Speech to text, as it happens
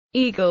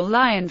Eagle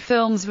Lion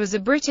Films was a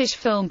British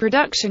film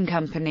production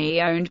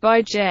company owned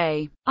by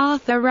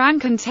J.Arthur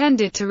Rank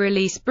intended to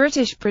release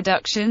British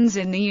productions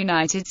in the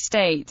United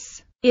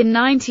States. In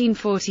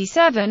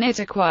 1947 it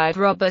acquired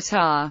Robert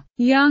R.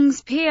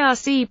 Young's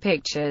PRC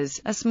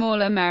Pictures, a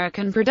small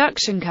American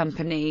production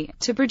company,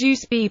 to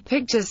produce B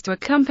pictures to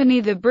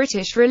accompany the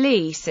British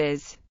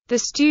releases. The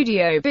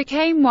studio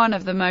became one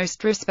of the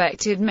most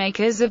respected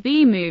makers of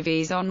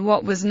B-movies on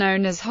what was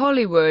known as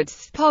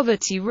Hollywood's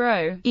Poverty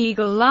Row.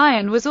 Eagle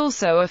Lion was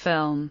also a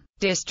film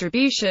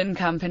distribution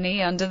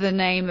company under the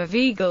name of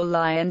Eagle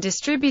Lion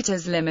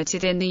Distributors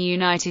Limited in the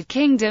United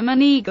Kingdom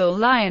and Eagle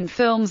Lion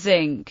Films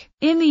Inc.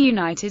 in the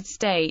United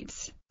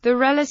States. The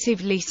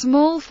relatively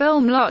small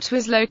film lot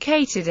was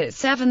located at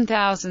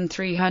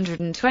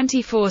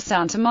 7324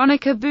 Santa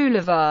Monica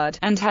Boulevard,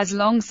 and has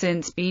long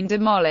since been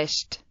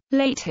demolished.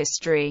 Late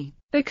history.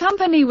 The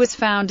company was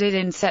founded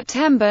in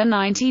September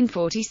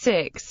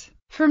 1946.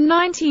 From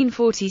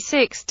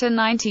 1946 to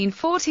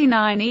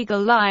 1949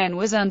 Eagle Lion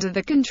was under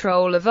the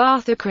control of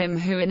Arthur Krim,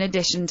 who in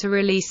addition to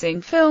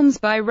releasing films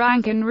by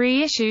Rank and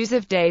reissues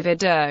of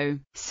David O.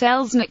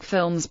 Selznick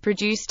films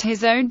produced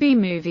his own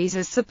B-movies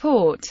as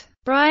support.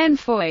 Brian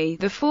Foy,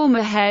 the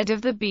former head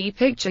of the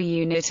B-picture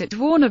unit at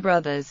Warner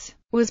Brothers,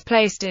 was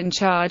placed in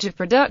charge of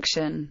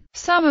production.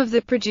 Some of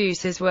the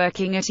producers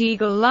working at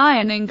Eagle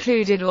Lion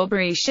included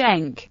Aubrey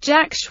Schenck,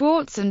 Jack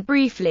Schwartz and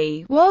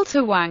briefly,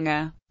 Walter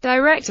Wanger.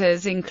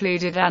 Directors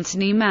included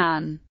Anthony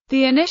Mann.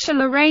 The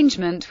initial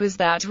arrangement was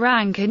that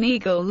Rank and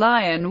Eagle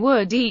Lion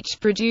would each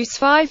produce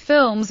 5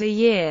 films a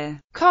year.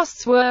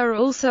 Costs were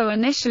also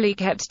initially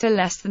kept to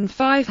less than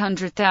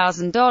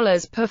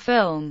 $500,000 per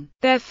film.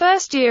 Their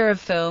first year of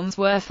films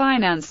were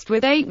financed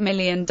with $8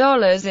 million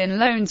in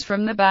loans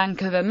from the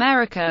Bank of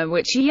America,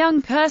 which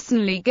Young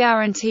personally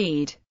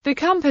guaranteed. The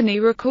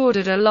company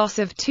recorded a loss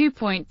of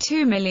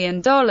 $2.2 million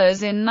in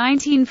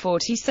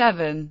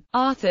 1947.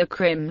 Arthur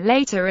Krim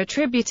later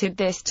attributed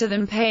this to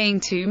them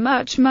paying too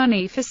much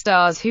money for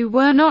stars who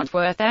were not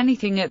worth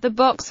anything at the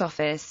box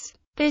office.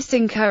 This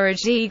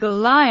encouraged Eagle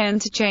Lion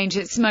to change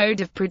its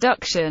mode of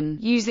production,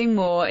 using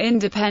more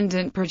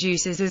independent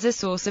producers as a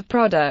source of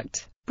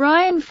product.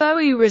 Brian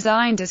Foy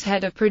resigned as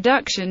head of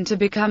production to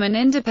become an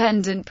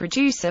independent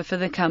producer for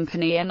the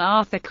company, and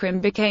Arthur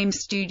Krim became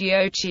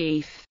studio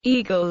chief.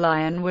 Eagle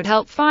Lion would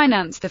help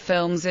finance the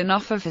films and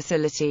offer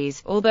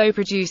facilities, although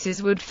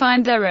producers would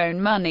find their own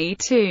money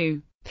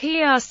too.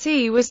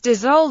 PRC was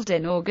dissolved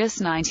in August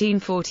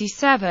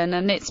 1947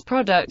 and its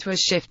product was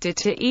shifted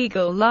to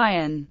Eagle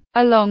Lion.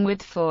 Along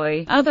with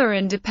Foy, other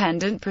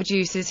independent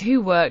producers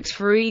who worked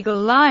for Eagle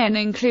Lion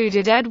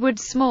included Edward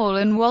Small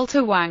and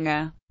Walter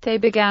Wanger. They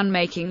began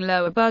making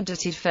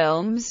lower-budgeted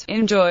films,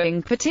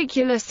 enjoying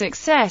particular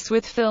success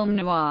with film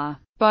noir.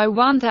 By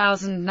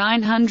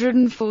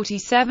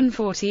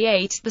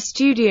 1947-48, the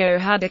studio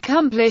had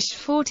accomplished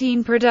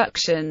 14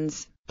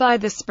 productions. By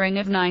the spring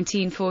of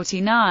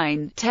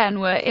 1949, 10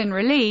 were in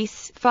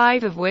release,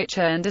 5 of which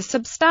earned a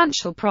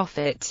substantial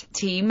profit.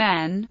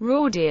 T-Men,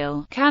 Raw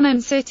Deal, Cannon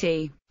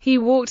City, He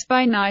Walked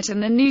by Night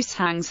and The Noose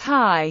Hangs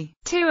High.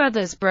 2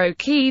 others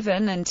broke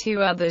even and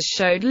 2 others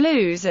showed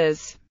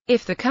losers.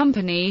 If the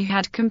company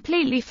had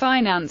completely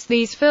financed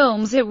these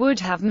films it would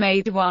have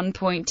made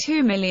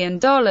 $1.2 million,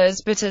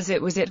 but as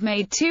it was it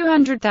made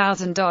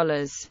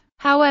 $200,000.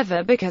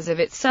 However, because of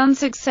its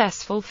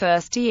unsuccessful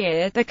first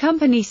year, the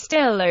company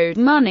still owed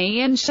money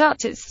and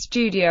shut its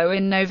studio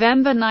in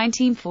November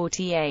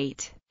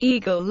 1948.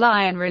 Eagle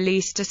Lion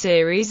released a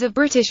series of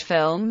British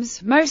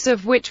films, most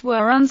of which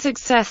were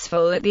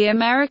unsuccessful at the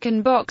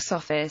American box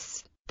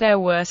office. There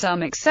were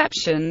some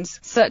exceptions,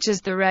 such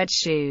as The Red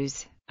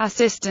Shoes.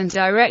 Assistant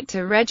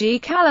director Reggie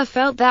Calla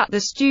felt that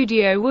the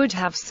studio would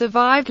have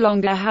survived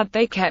longer had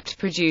they kept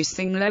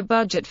producing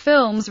low-budget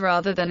films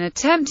rather than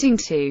attempting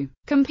to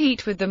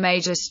compete with the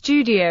major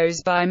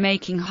studios by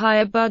making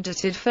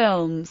higher-budgeted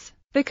films.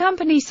 The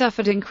company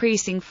suffered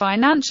increasing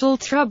financial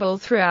trouble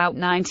throughout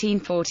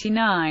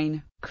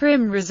 1949.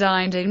 Krim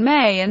resigned in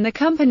May and the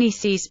company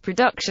ceased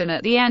production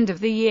at the end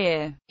of the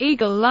year.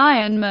 Eagle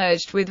Lion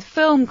merged with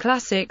Film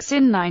Classics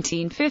in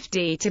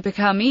 1950 to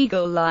become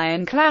Eagle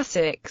Lion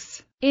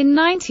Classics. In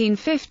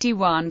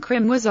 1951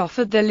 Krim was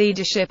offered the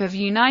leadership of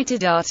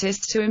United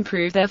Artists to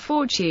improve their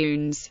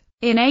fortunes.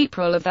 In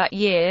April of that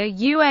year,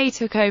 UA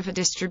took over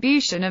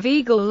distribution of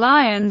Eagle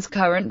Lion's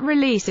current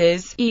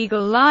releases.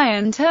 Eagle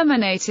Lion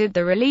terminated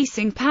the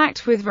releasing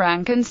pact with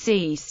Rank and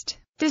ceased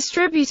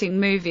distributing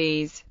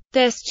movies.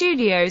 Their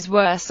studios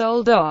were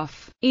sold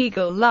off.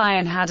 Eagle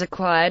Lion had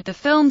acquired the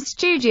film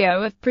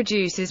studio of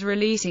Producers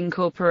Releasing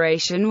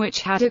Corporation,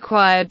 which had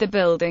acquired the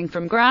building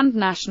from Grand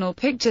National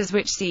Pictures,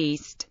 which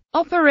ceased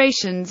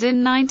operations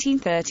in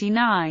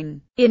 1939.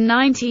 In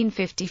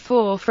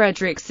 1954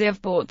 Frederick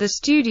Ziv bought the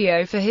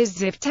studio for his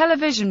Ziv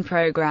television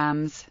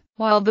programs.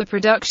 While the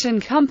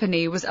production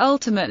company was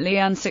ultimately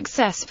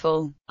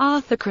unsuccessful,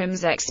 Arthur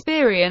Krim's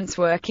experience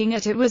working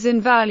at it was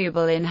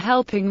invaluable in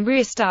helping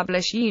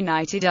re-establish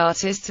United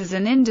Artists as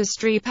an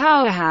industry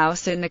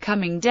powerhouse in the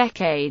coming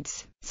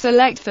decades.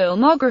 Select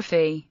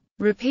filmography.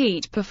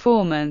 Repeat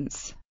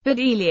performance.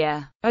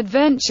 Bedelia,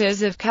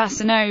 Adventures of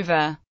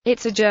Casanova,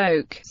 It's a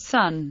Joke,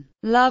 Son,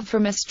 Love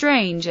from a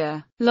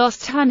Stranger,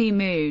 Lost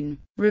Honeymoon,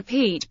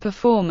 Repeat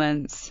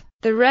Performance,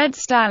 The Red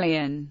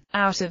Stallion,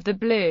 Out of the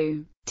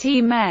Blue,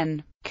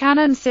 T-Men,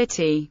 Cannon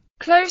City,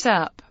 Close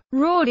Up,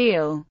 Raw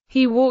Deal,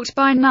 He Walked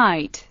by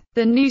Night,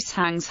 The Noose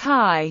Hangs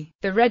High,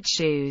 The Red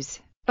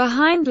Shoes,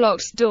 Behind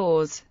Locked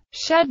Doors,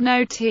 Shed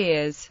No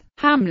Tears,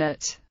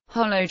 Hamlet,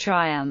 Hollow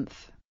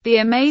Triumph, The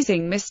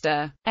Amazing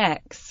Mr.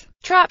 X,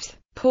 Trapped,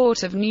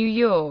 Port of New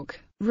York,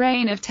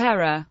 Reign of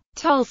Terror,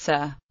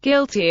 Tulsa,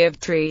 Guilty of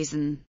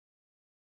Treason,